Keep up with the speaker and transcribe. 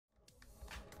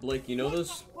Blake, you know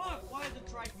this? Fuck! Why is the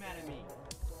trike mad at me?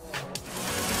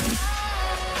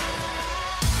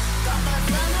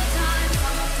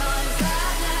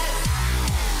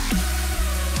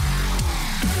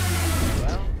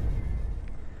 Well,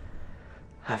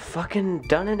 I fucking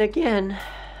done it again.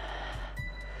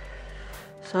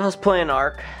 So I was playing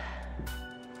Ark.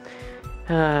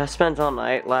 Spent all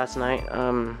night last night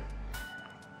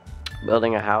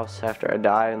building a house after I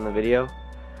died in the video.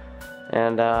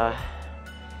 And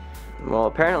well,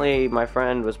 apparently my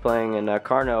friend was playing in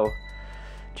Carno,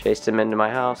 chased him into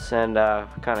my house and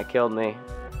kind of killed me.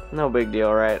 No big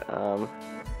deal, right?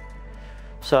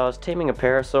 So I was taming a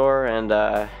parasaur and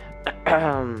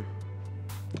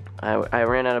I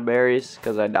ran out of berries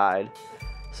because I died.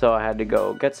 So I had to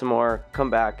go get some more,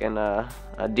 come back, and a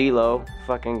D-Lo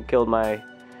fucking killed my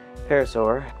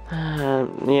parasaur.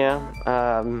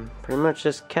 Pretty much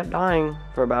just kept dying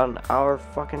for about an hour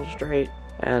fucking straight.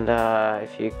 And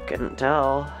if you couldn't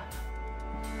tell,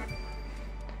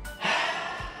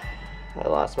 I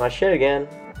lost my shit again.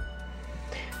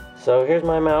 So here's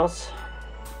my mouse.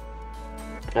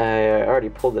 I already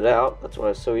pulled it out. That's why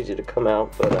it's so easy to come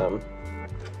out. But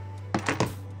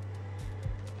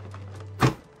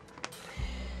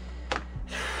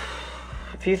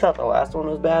if you thought the last one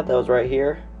was bad, that was right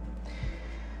here.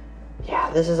 Yeah,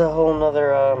 this is a whole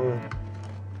nother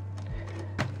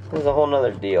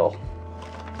deal.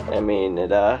 I mean,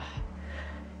 it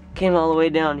came all the way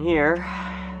down here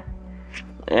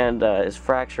and is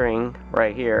fracturing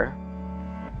right here.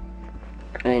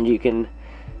 And you can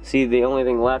see the only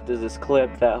thing left is this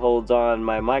clip that holds on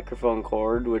my microphone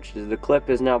cord, which is the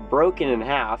clip is now broken in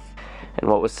half. And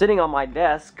what was sitting on my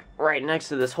desk right next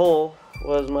to this hole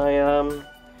was my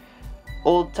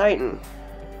old Titan,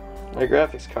 my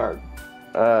graphics card.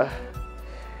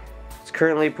 It's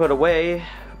currently put away,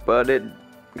 but it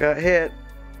got hit.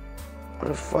 What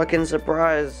a fucking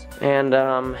surprise. And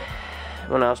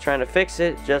when I was trying to fix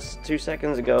it just 2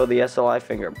 seconds ago, the SLI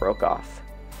finger broke off.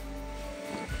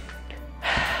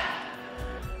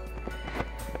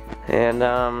 And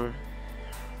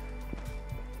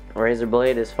razor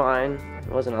blade is fine. It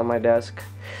wasn't on my desk.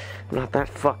 I'm not that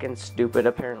fucking stupid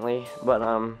apparently, but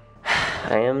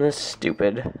I am this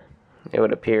stupid, it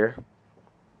would appear.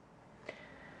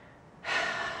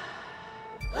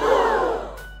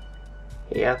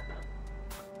 Yep.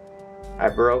 I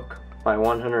broke my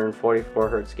 144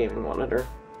 Hz gaming monitor.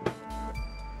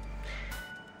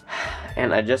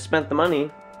 And I just spent the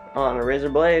money on a razor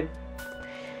blade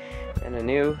and a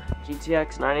new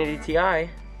GTX 980 Ti.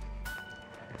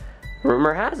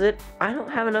 Rumor has it, I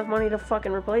don't have enough money to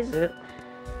fucking replace it.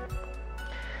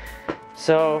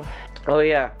 So, oh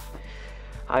yeah,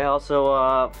 I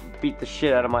also beat the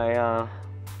shit out of my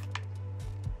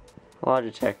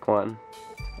Logitech one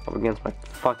up against my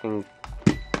fucking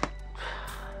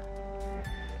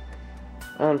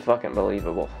unfucking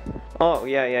believable. Oh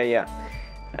yeah.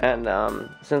 And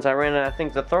since I ran out of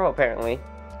things to throw apparently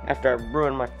after I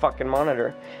ruined my fucking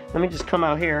monitor, let me just come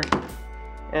out here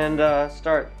and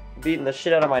start beating the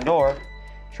shit out of my door,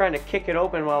 trying to kick it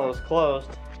open while it was closed,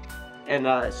 and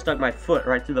it stuck my foot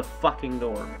right through the fucking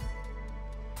door.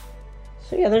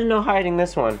 So yeah, there's no hiding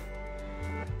this one.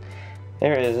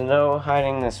 There is no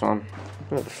hiding this one.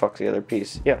 Where the fuck's the other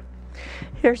piece? Yeah.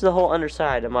 Here's the whole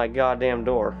underside of my goddamn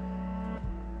door.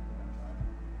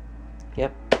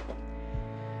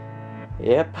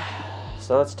 Yep.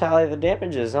 So let's tally the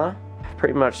damages, huh?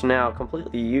 Pretty much now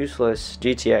completely useless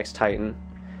GTX Titan.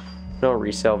 No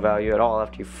resale value at all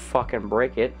after you fucking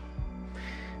break it.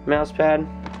 Mousepad,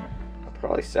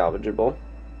 probably salvageable.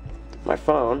 My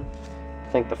phone,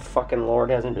 thank the fucking Lord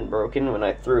hasn't been broken when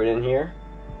I threw it in here.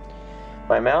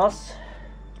 My mouse,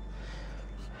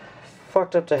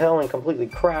 fucked up to hell and completely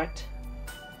cracked.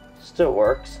 Still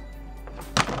works.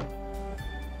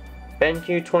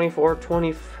 BenQ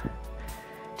 2420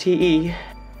 TE,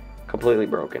 completely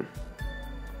broken.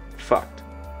 Fucked.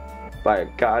 By a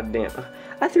goddamn...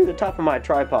 I threw the top of my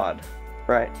tripod,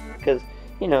 right? Because,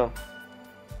 you know,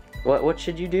 what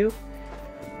should you do?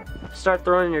 Start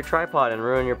throwing in your tripod and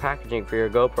ruin your packaging for your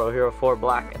GoPro Hero 4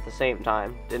 Black at the same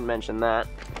time. Didn't mention that.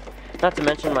 Not to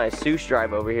mention my Sush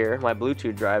drive over here. My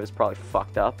Bluetooth drive is probably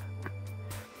fucked up.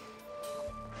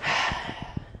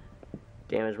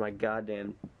 Damaged my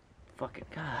goddamn fucking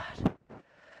god.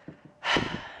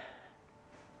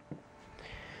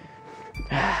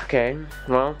 Okay,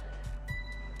 well,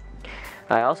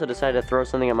 I also decided to throw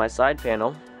something at my side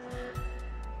panel.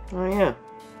 Oh yeah,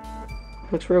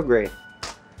 looks real great.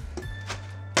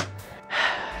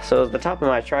 So the top of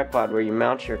my tripod where you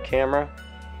mount your camera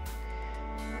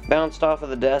bounced off of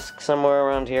the desk somewhere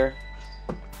around here.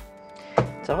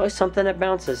 It's always something that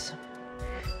bounces.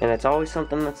 And it's always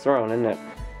something that's thrown, isn't it?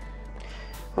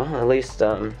 Well, at least,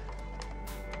 the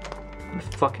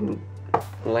fucking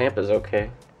lamp is okay.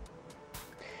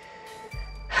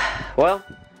 Well,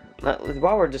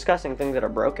 while we're discussing things that are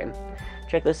broken,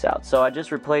 check this out. So I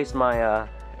just replaced my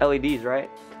LEDs, right?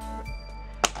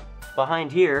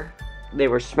 Behind here, they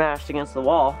were smashed against the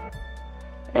wall.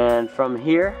 And from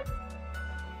here,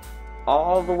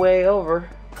 all the way over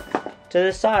to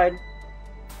this side,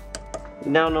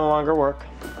 now no longer work.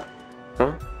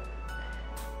 Huh?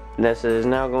 This is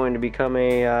now going to become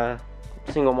a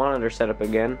single monitor setup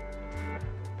again.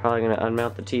 Probably gonna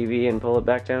unmount the TV and pull it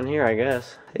back down here, I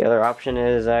guess. The other option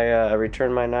is I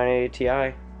return my 980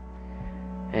 Ti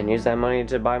and use that money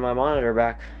to buy my monitor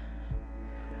back.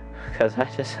 Because I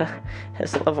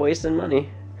just love wasting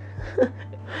money. You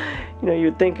know,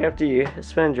 you'd think after you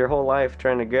spend your whole life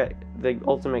trying to get the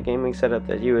ultimate gaming setup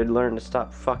that you would learn to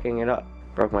stop fucking it up.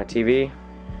 Broke my TV.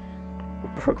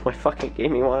 Broke my fucking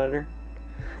gaming monitor.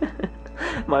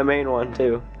 My main one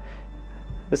too.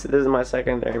 This is my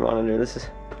secondary monitor. This is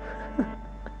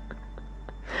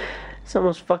it's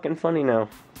almost fucking funny now.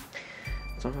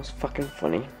 It's almost fucking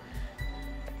funny.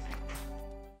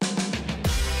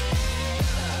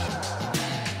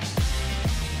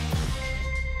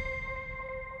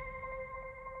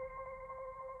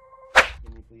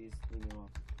 Can you please leave me alone?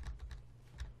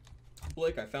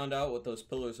 Blake, I found out what those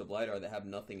pillars of light are that have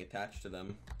nothing attached to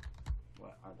them.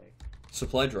 What are they?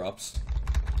 Supply drops.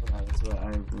 Yeah, that's what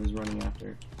I was running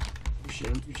after. We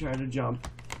shouldn't be trying to jump.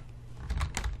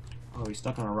 Oh, he's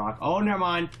stuck on a rock. Oh, never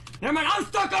mind. Never mind. I'm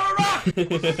stuck on a rock.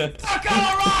 Stuck on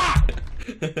a rock.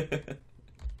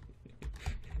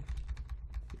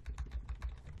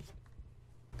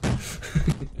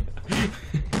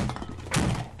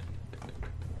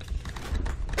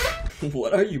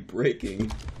 What are you breaking?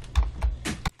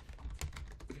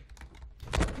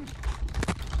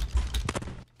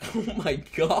 Oh my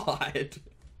god!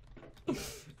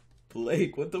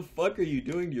 Blake, what the fuck are you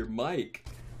doing to your mic?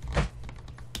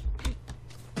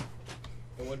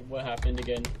 What happened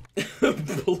again?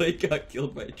 Blake got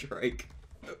killed by a trike.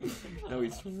 Now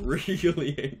he's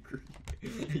really angry.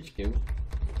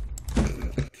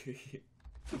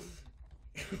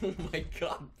 Oh my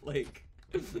god, Blake.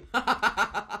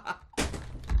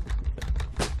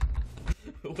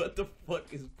 What the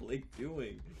fuck is Blake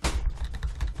doing?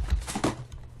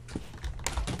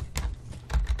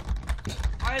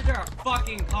 Why is there a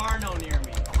fucking car no near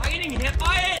me? Am I getting hit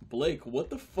by it? Blake, what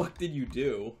the fuck did you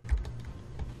do?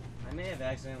 I may have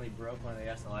accidentally broke one of the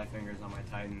SLI fingers on my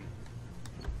Titan.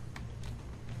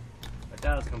 But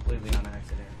that was completely on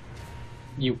accident.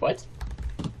 You what?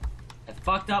 I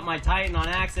fucked up my Titan on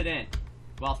accident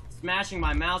while smashing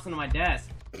my mouse into my desk.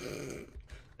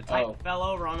 The Titan fell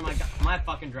over onto my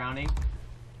fucking drowning.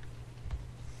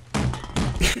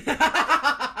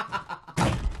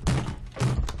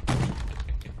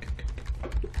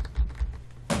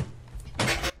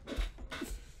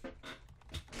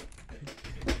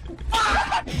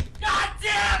 God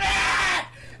damn it!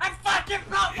 I fucking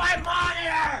broke my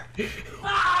monitor!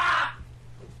 Ah!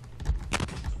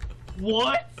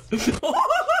 What?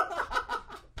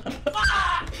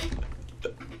 Ah!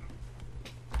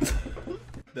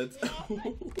 That's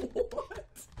what?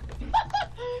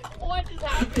 What just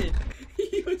happened?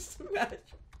 He was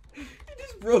smashed. He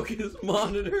just broke his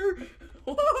monitor.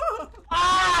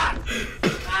 Ah!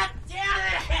 God damn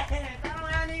it! I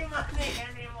don't have any money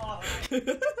anymore.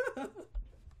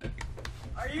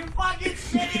 Are you fucking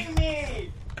shitting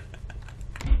me?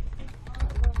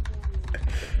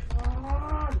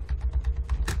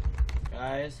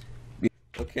 Guys.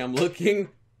 Okay, I'm looking.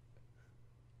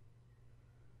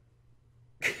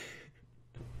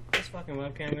 This fucking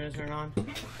webcam gonna turn on?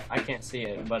 I can't see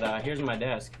it, but here's my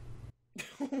desk.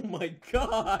 Oh my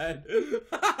god.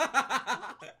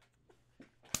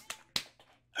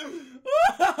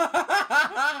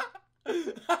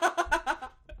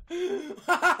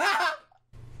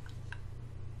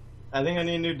 I think I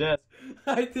need a new desk.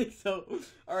 I think so.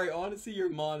 Alright, I want to see your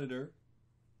monitor.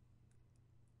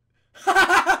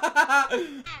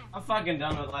 I'm fucking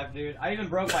done with life, dude. I even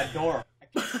broke my door.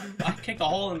 I kicked a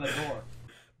hole in the door.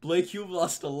 Blake, you've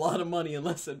lost a lot of money in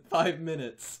less than 5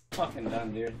 minutes. Fucking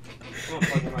done, dude. I'm gonna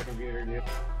plug in my computer, dude.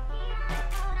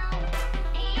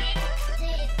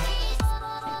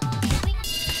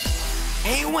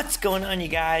 Hey, what's going on, you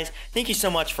guys? Thank you so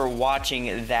much for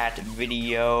watching that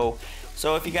video.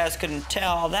 So if you guys couldn't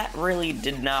tell, that really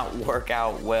did not work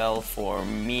out well for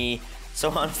me.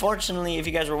 So unfortunately, if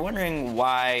you guys were wondering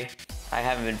why I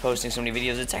haven't been posting so many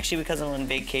videos, it's actually because I'm on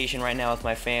vacation right now with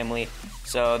my family.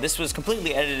 So this was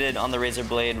completely edited on the Razer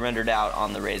Blade, rendered out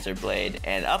on the Razer Blade,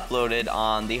 and uploaded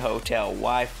on the hotel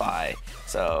Wi-Fi.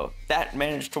 So that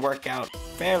managed to work out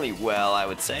fairly well, I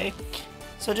would say.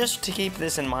 So just to keep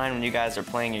this in mind when you guys are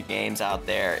playing your games out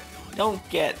there, don't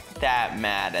get that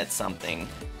mad at something,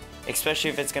 especially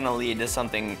if it's gonna lead to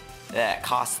something that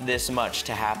costs this much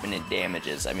to happen in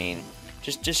damages. I mean,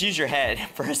 just use your head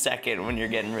for a second when you're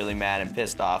getting really mad and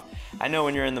pissed off. I know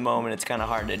when you're in the moment it's kind of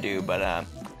hard to do, but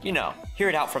you know, hear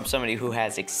it out from somebody who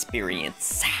has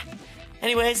experience.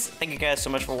 Anyways, thank you guys so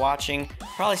much for watching.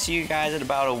 Probably see you guys in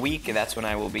about a week, and that's when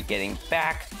I will be getting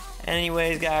back.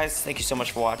 Anyways, guys, thank you so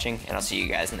much for watching, and I'll see you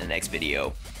guys in the next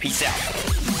video. Peace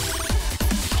out.